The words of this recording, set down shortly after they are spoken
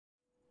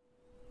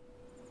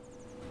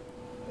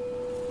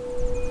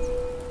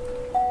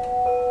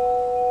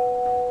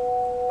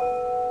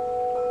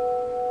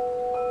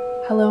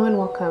Hello and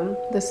welcome.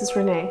 This is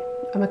Renee.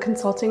 I'm a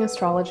consulting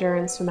astrologer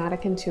and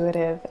somatic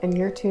intuitive, and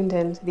you're tuned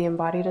in to the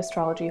Embodied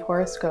Astrology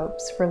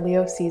horoscopes for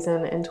Leo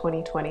season in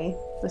 2020.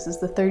 This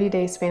is the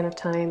 30-day span of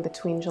time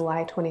between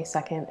July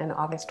 22nd and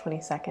August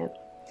 22nd.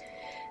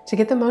 To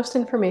get the most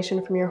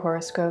information from your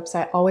horoscopes,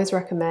 I always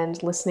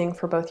recommend listening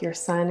for both your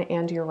sun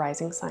and your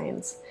rising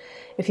signs.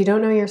 If you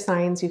don't know your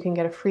signs, you can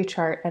get a free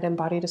chart at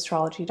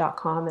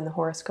embodiedastrology.com in the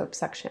horoscope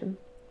section.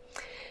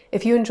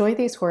 If you enjoy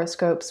these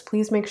horoscopes,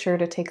 please make sure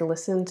to take a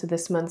listen to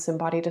this month's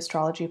Embodied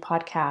Astrology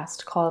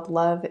podcast called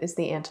Love is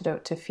the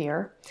Antidote to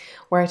Fear,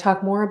 where I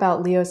talk more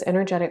about Leo's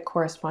energetic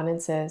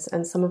correspondences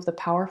and some of the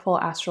powerful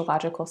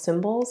astrological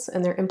symbols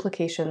and their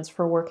implications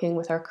for working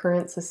with our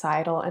current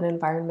societal and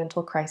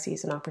environmental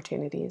crises and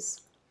opportunities.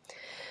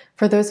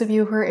 For those of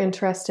you who are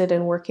interested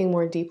in working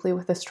more deeply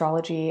with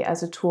astrology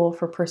as a tool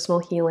for personal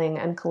healing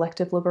and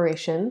collective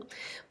liberation,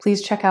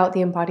 please check out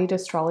the Embodied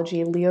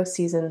Astrology Leo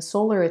Season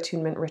Solar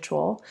Attunement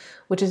Ritual,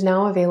 which is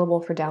now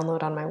available for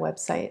download on my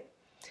website.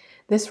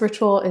 This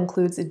ritual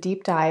includes a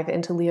deep dive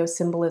into Leo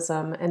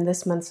symbolism and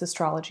this month's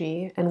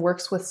astrology, and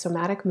works with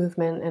somatic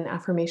movement and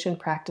affirmation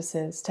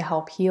practices to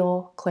help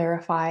heal,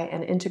 clarify,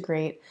 and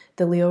integrate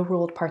the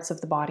Leo-ruled parts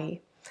of the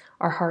body,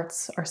 our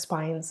hearts, our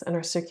spines, and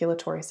our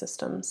circulatory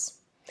systems.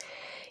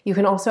 You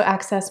can also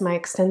access my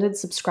extended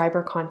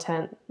subscriber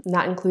content.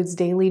 That includes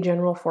daily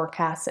general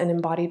forecasts and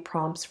embodied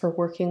prompts for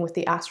working with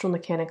the astral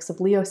mechanics of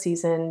Leo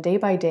season day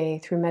by day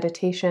through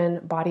meditation,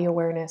 body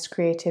awareness,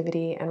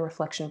 creativity, and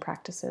reflection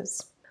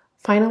practices.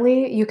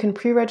 Finally, you can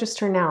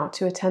pre-register now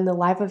to attend the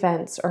live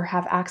events or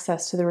have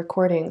access to the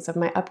recordings of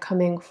my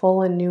upcoming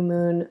full and new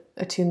moon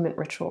attunement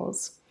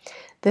rituals.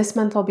 This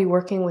month I'll be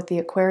working with the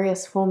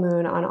Aquarius full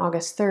moon on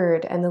August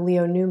 3rd and the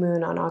Leo new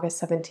moon on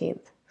August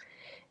 17th.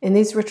 In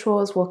these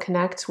rituals, we'll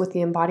connect with the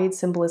embodied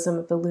symbolism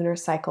of the lunar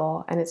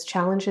cycle and its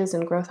challenges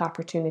and growth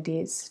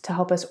opportunities to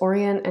help us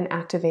orient and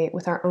activate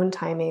with our own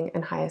timing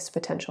and highest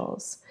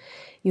potentials.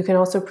 You can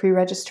also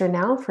pre-register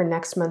now for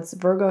next month's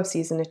Virgo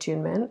season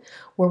attunement,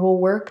 where we'll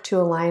work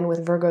to align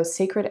with Virgo's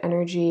sacred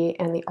energy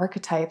and the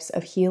archetypes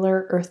of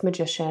healer, earth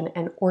magician,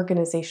 and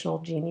organizational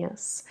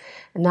genius.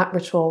 And that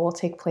ritual will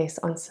take place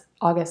on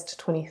August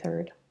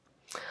 23rd.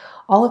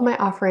 All of my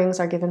offerings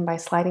are given by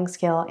sliding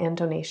scale and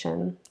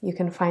donation. You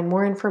can find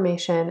more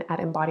information at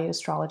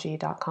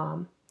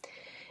embodiedastrology.com.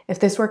 If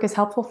this work is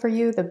helpful for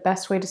you, the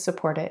best way to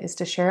support it is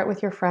to share it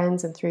with your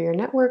friends and through your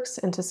networks,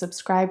 and to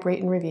subscribe, rate,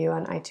 and review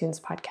on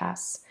iTunes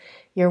podcasts.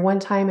 Your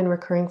one-time and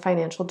recurring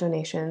financial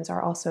donations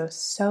are also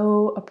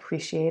so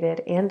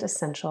appreciated and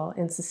essential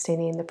in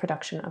sustaining the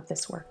production of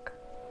this work.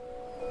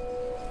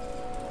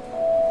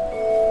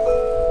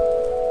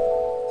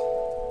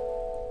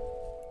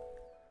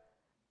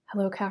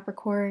 Hello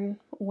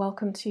Capricorn,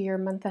 welcome to your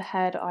month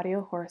ahead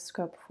audio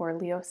horoscope for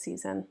Leo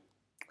season.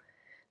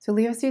 So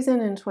Leo season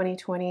in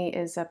 2020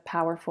 is a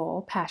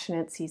powerful,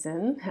 passionate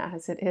season,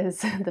 as it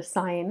is the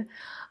sign.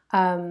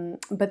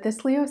 But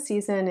this Leo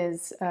season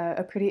is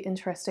a pretty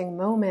interesting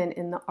moment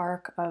in the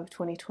arc of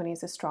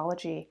 2020's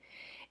astrology.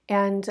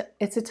 And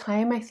it's a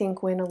time, I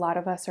think, when a lot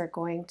of us are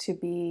going to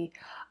be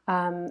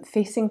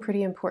facing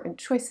pretty important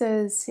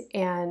choices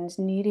and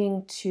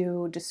needing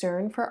to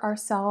discern for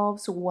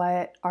ourselves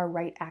what our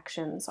right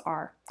actions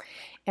are.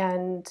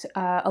 And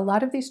a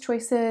lot of these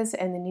choices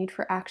and the need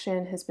for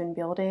action has been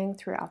building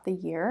throughout the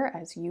year,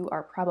 as you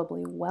are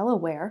probably well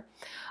aware.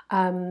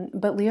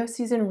 But Leo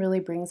season really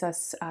brings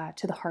us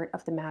to the heart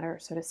of the matter,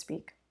 so to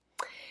speak.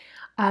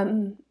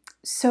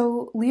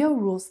 So Leo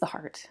rules the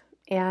heart.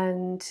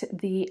 And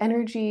the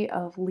energy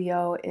of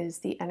Leo is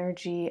the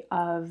energy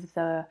of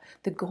the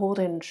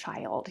golden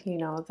child, you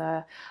know,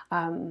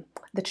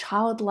 the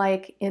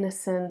childlike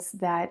innocence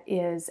that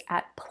is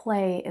at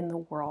play in the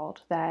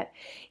world, that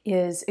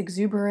is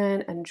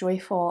exuberant and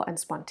joyful and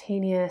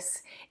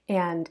spontaneous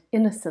and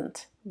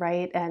innocent,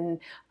 right? And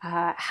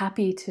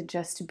happy to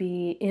just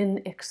be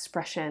in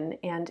expression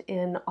and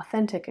in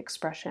authentic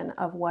expression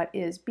of what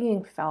is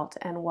being felt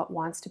and what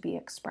wants to be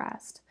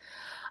expressed.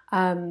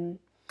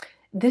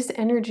 This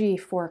energy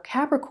for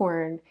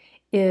Capricorn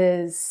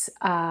is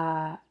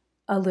a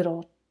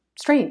little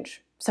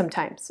strange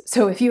sometimes.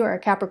 So if you are a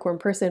Capricorn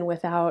person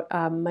without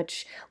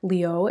much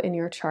Leo in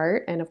your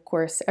chart, and of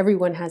course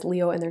everyone has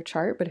Leo in their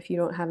chart, but if you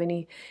don't have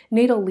any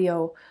natal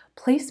Leo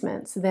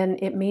placements, then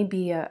it may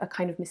be a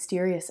kind of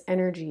mysterious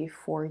energy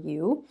for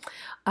you.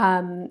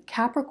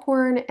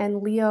 Capricorn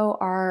and Leo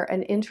are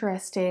an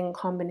interesting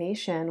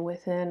combination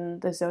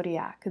within the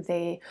zodiac.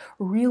 They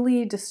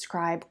really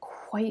describe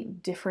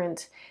quite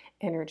different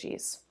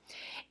energies.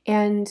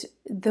 And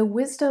the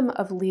wisdom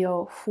of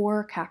Leo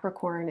for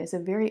Capricorn is a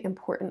very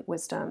important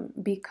wisdom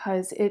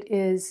because it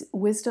is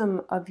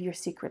wisdom of your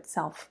secret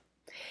self.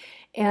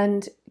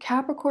 And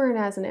Capricorn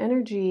as an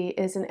energy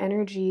is an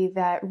energy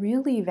that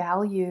really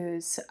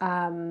values,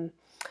 a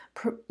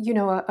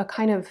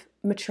kind of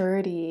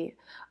maturity,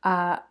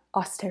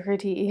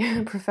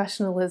 austerity,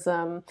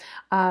 professionalism,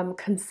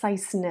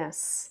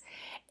 conciseness,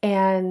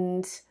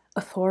 and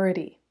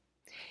authority.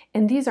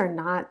 And these are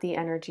not the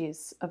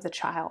energies of the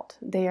child.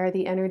 They are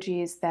the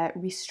energies that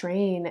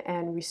restrain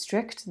and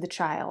restrict the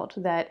child,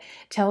 that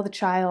tell the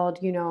child,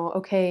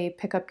 okay,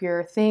 pick up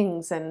your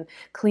things and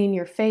clean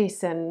your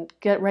face and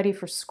get ready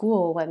for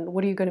school. And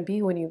what are you going to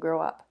be when you grow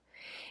up?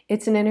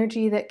 It's an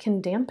energy that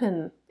can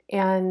dampen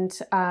and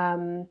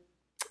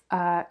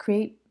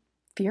create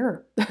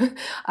fear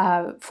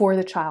for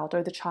the child,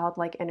 or the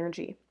childlike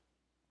energy.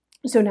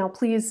 So now,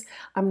 please,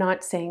 I'm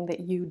not saying that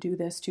you do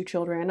this to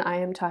children.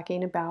 I am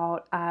talking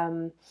about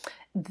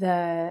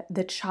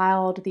the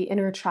child, the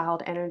inner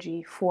child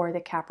energy for the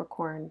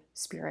Capricorn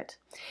spirit,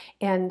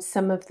 and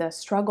some of the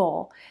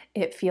struggle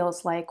it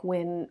feels like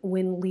when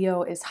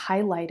Leo is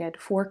highlighted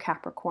for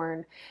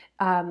Capricorn,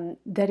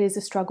 that is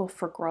a struggle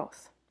for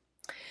growth.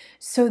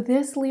 So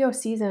this Leo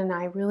season,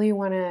 I really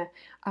want to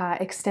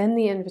extend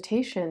the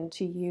invitation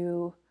to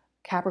you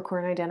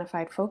Capricorn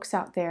identified folks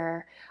out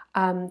there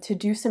to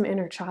do some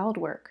inner child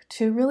work,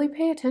 to really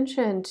pay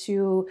attention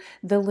to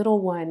the little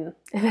one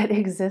that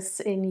exists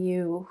in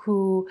you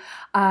who,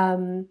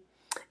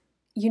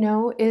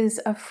 is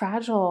a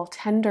fragile,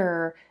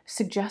 tender,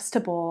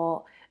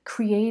 suggestible,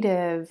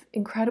 creative,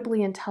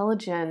 incredibly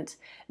intelligent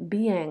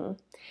being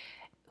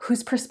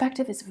whose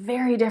perspective is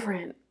very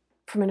different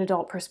from an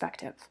adult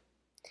perspective.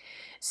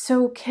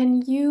 So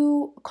can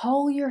you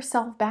call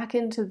yourself back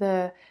into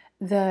the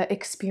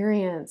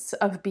experience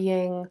of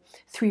being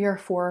 3 or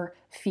 4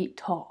 feet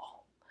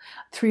tall,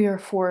 3 or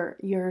 4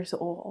 years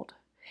old?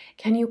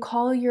 Can you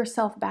call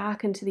yourself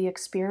back into the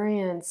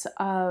experience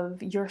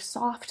of your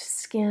soft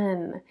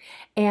skin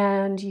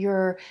and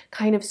your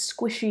kind of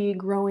squishy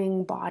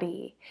growing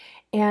body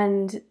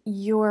and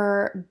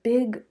your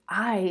big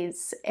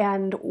eyes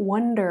and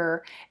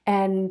wonder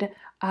and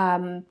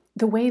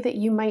the way that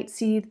you might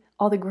see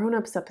all the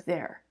grown-ups up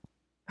there?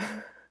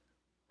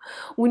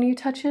 When you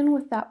touch in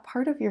with that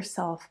part of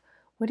yourself,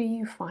 what do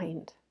you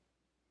find?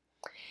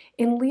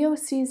 In Leo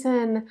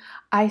season,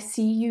 I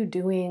see you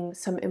doing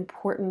some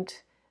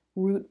important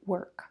root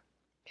work.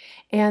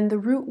 And the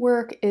root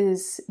work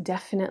is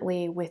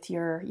definitely with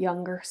your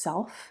younger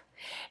self.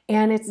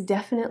 And it's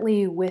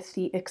definitely with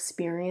the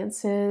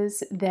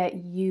experiences that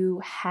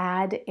you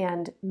had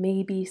and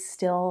maybe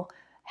still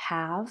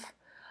have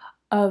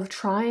of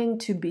trying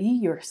to be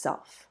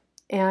yourself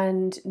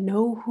and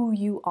know who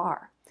you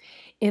are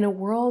in a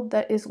world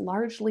that is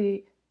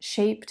largely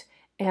shaped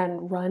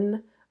and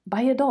run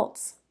by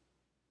adults,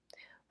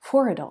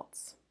 for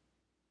adults.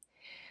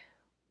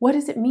 What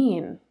does it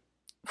mean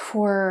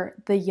for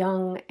the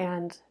young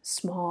and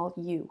small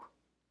you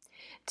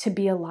to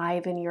be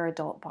alive in your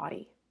adult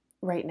body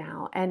right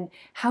now? And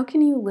how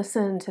can you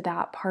listen to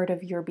that part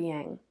of your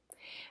being?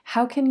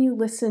 How can you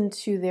listen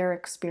to their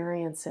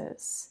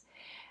experiences?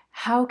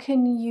 How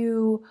can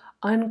you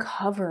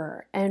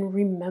uncover and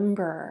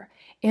remember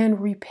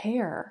and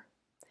repair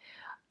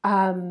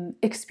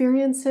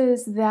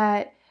experiences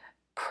that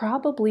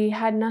probably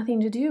had nothing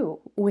to do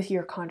with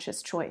your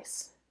conscious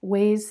choice,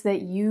 ways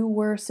that you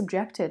were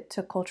subjected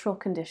to cultural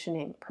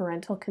conditioning,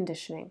 parental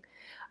conditioning,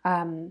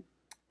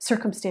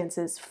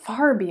 circumstances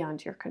far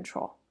beyond your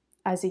control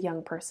as a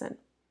young person?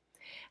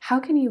 How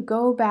can you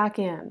go back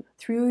in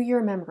through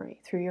your memory,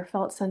 through your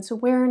felt sense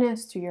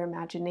awareness, through your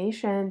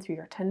imagination, through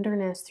your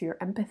tenderness, through your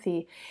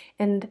empathy,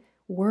 and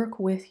work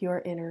with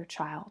your inner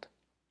child?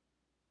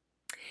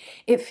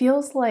 It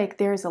feels like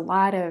there's a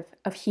lot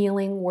of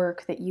healing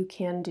work that you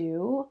can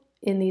do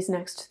in these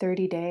next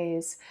 30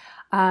 days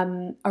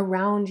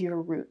around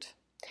your root.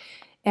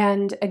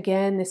 And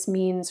again, this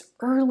means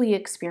early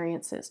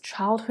experiences,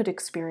 childhood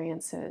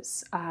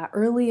experiences,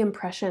 early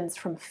impressions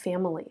from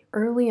family,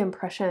 early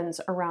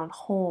impressions around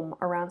home,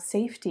 around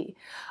safety,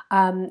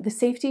 the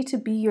safety to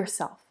be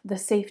yourself, the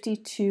safety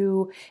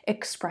to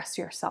express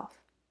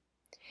yourself.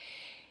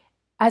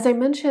 As I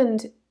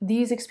mentioned,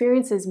 these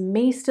experiences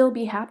may still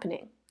be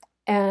happening,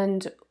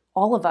 and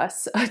all of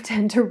us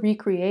tend to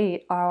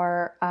recreate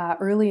our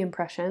early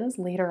impressions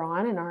later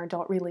on in our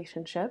adult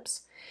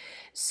relationships.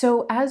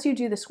 So as you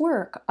do this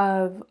work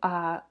of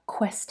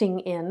questing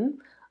in,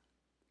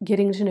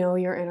 getting to know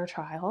your inner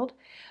child,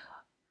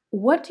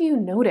 what do you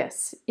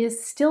notice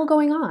is still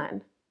going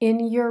on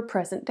in your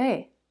present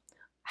day?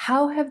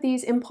 How have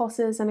these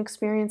impulses and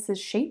experiences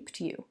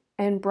shaped you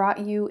and brought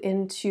you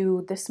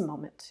into this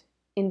moment,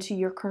 into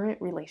your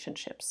current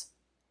relationships?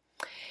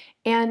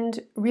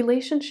 And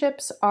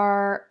relationships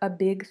are a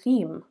big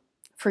theme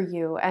for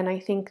you. And I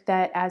think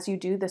that as you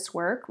do this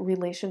work,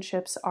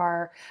 relationships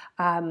are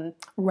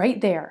right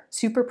there,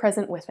 super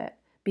present with it.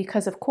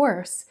 Because of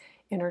course,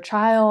 inner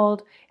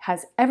child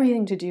has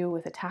everything to do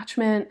with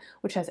attachment,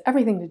 which has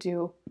everything to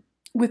do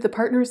with the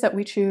partners that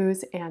we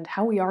choose and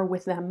how we are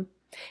with them.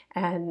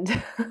 And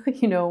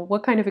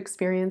what kind of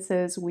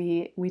experiences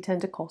we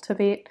tend to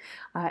cultivate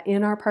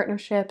in our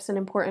partnerships and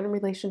important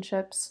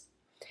relationships.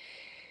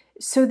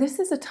 So this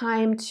is a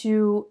time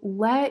to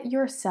let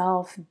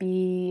yourself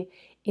be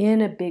in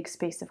a big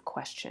space of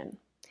question.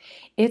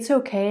 It's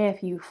okay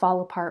if you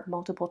fall apart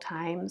multiple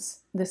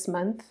times this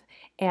month,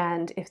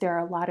 and if there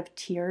are a lot of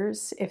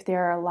tears, if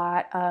there are a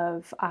lot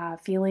of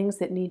feelings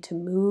that need to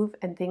move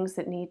and things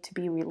that need to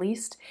be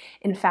released.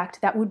 In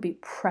fact, that would be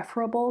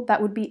preferable.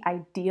 That would be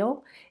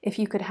ideal if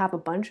you could have a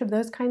bunch of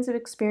those kinds of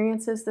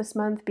experiences this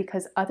month,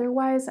 because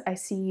otherwise, I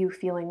see you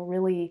feeling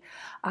really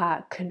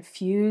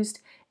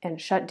confused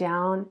and shut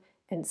down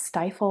and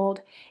stifled,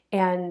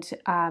 and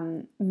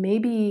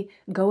maybe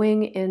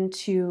going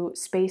into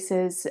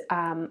spaces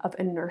of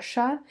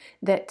inertia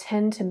that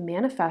tend to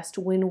manifest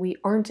when we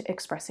aren't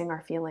expressing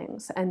our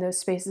feelings. And those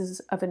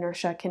spaces of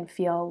inertia can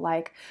feel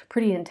like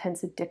pretty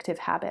intense addictive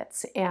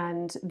habits,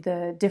 and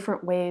the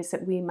different ways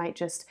that we might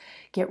just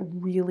get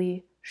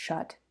really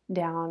shut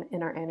down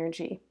in our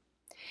energy.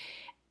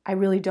 I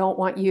really don't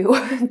want you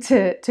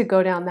to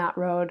go down that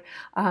road.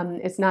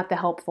 It's not the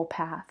helpful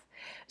path.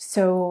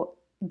 So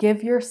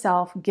get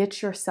yourself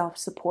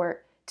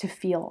support to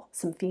feel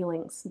some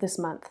feelings this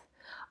month.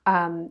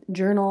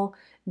 Journal,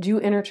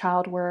 do inner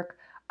child work.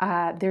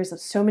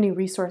 There's so many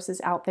resources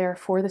out there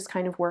for this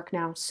kind of work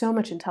now, so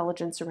much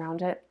intelligence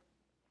around it.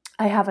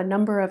 I have a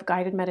number of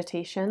guided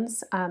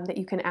meditations that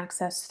you can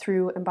access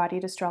through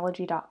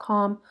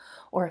embodiedastrology.com,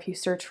 or if you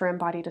search for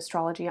Embodied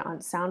Astrology on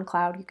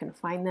SoundCloud, you can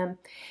find them.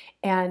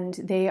 And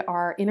they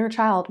are inner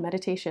child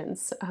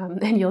meditations,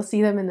 and you'll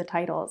see them in the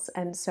titles.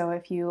 And so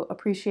if you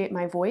appreciate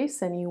my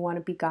voice and you want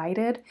to be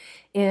guided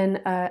in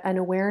an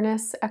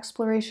awareness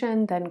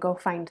exploration, then go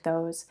find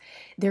those.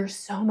 There's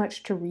so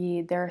much to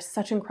read. There are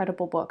such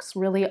incredible books.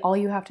 Really, all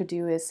you have to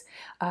do is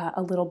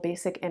a little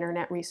basic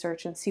internet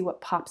research and see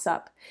what pops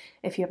up.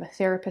 If you have a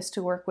therapist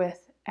to work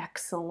with,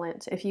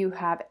 excellent. If you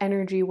have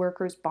energy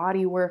workers,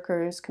 body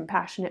workers,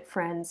 compassionate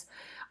friends,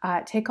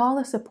 take all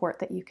the support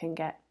that you can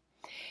get.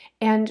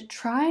 And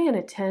try and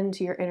attend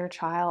to your inner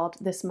child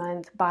this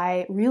month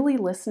by really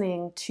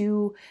listening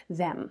to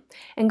them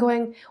and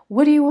going,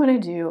 what do you want to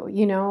do?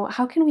 You know,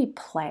 how can we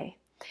play?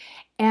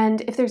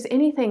 And if there's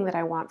anything that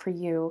I want for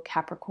you,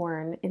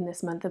 Capricorn, in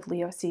this month of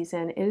Leo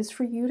season, it is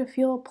for you to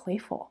feel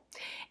playful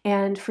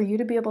and for you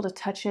to be able to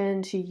touch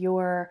into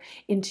your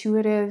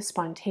intuitive,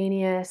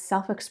 spontaneous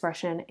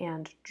self-expression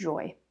and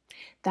joy.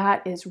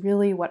 That is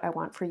really what I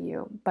want for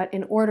you. But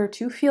in order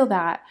to feel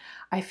that,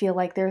 I feel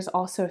like there's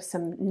also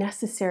some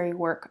necessary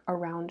work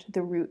around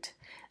the root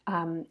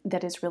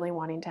that is really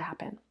wanting to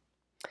happen.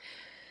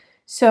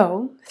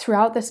 So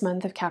throughout this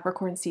month of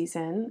Capricorn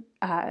season,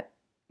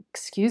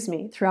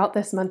 throughout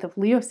this month of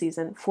Leo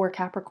season for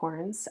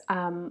Capricorns,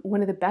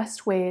 one of the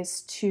best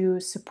ways to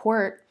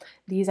support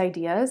these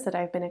ideas that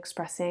I've been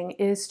expressing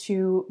is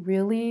to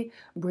really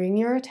bring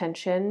your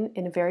attention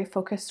in a very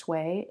focused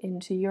way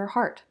into your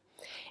heart.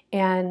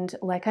 And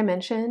like I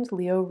mentioned,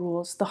 Leo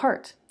rules the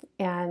heart.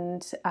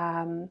 And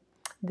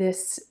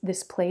this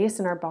place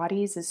in our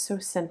bodies is so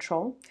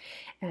central.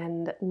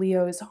 And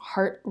Leo's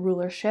heart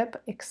rulership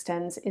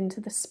extends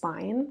into the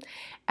spine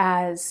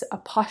as a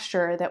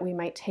posture that we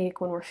might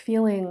take when we're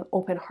feeling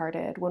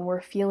open-hearted, when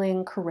we're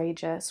feeling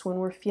courageous, when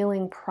we're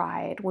feeling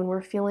pride, when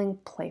we're feeling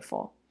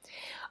playful.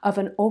 Of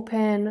an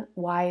open,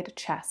 wide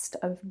chest,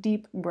 of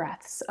deep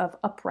breaths, of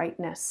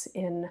uprightness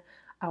in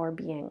our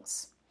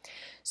beings.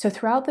 So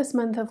throughout this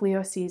month of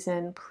Leo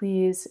season,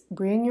 please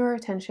bring your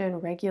attention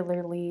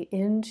regularly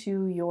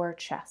into your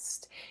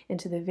chest,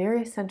 into the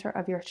very center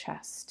of your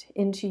chest,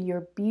 into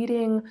your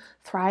beating,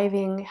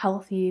 thriving,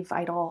 healthy,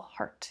 vital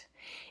heart,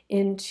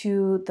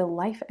 into the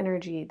life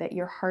energy that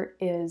your heart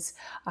is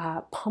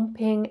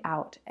pumping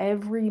out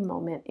every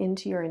moment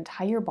into your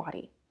entire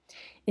body,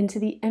 into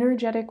the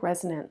energetic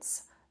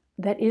resonance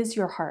that is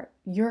your heart,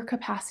 your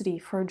capacity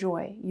for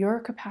joy, your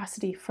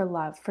capacity for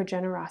love, for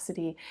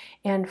generosity,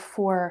 and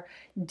for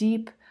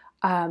deep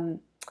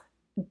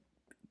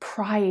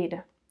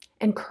pride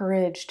and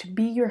courage to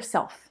be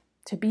yourself,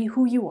 to be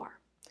who you are.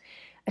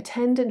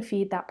 Attend and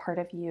feed that part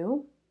of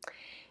you.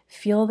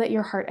 Feel that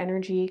your heart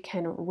energy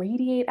can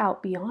radiate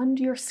out beyond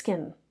your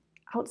skin,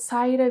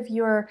 outside of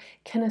your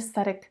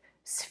kinesthetic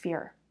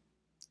sphere,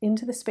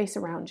 into the space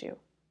around you,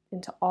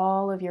 into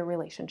all of your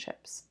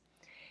relationships.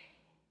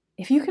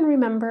 If you can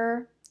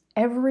remember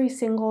every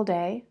single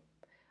day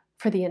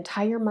for the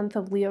entire month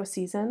of Leo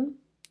season,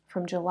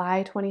 from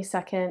July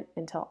 22nd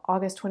until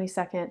August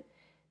 22nd,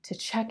 to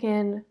check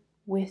in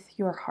with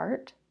your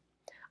heart,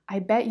 I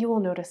bet you will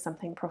notice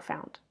something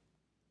profound.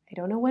 I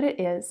don't know what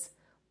it is,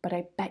 but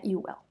I bet you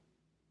will.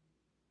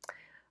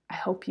 I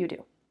hope you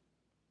do.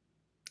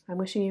 I'm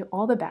wishing you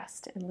all the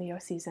best in Leo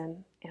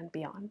season and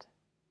beyond.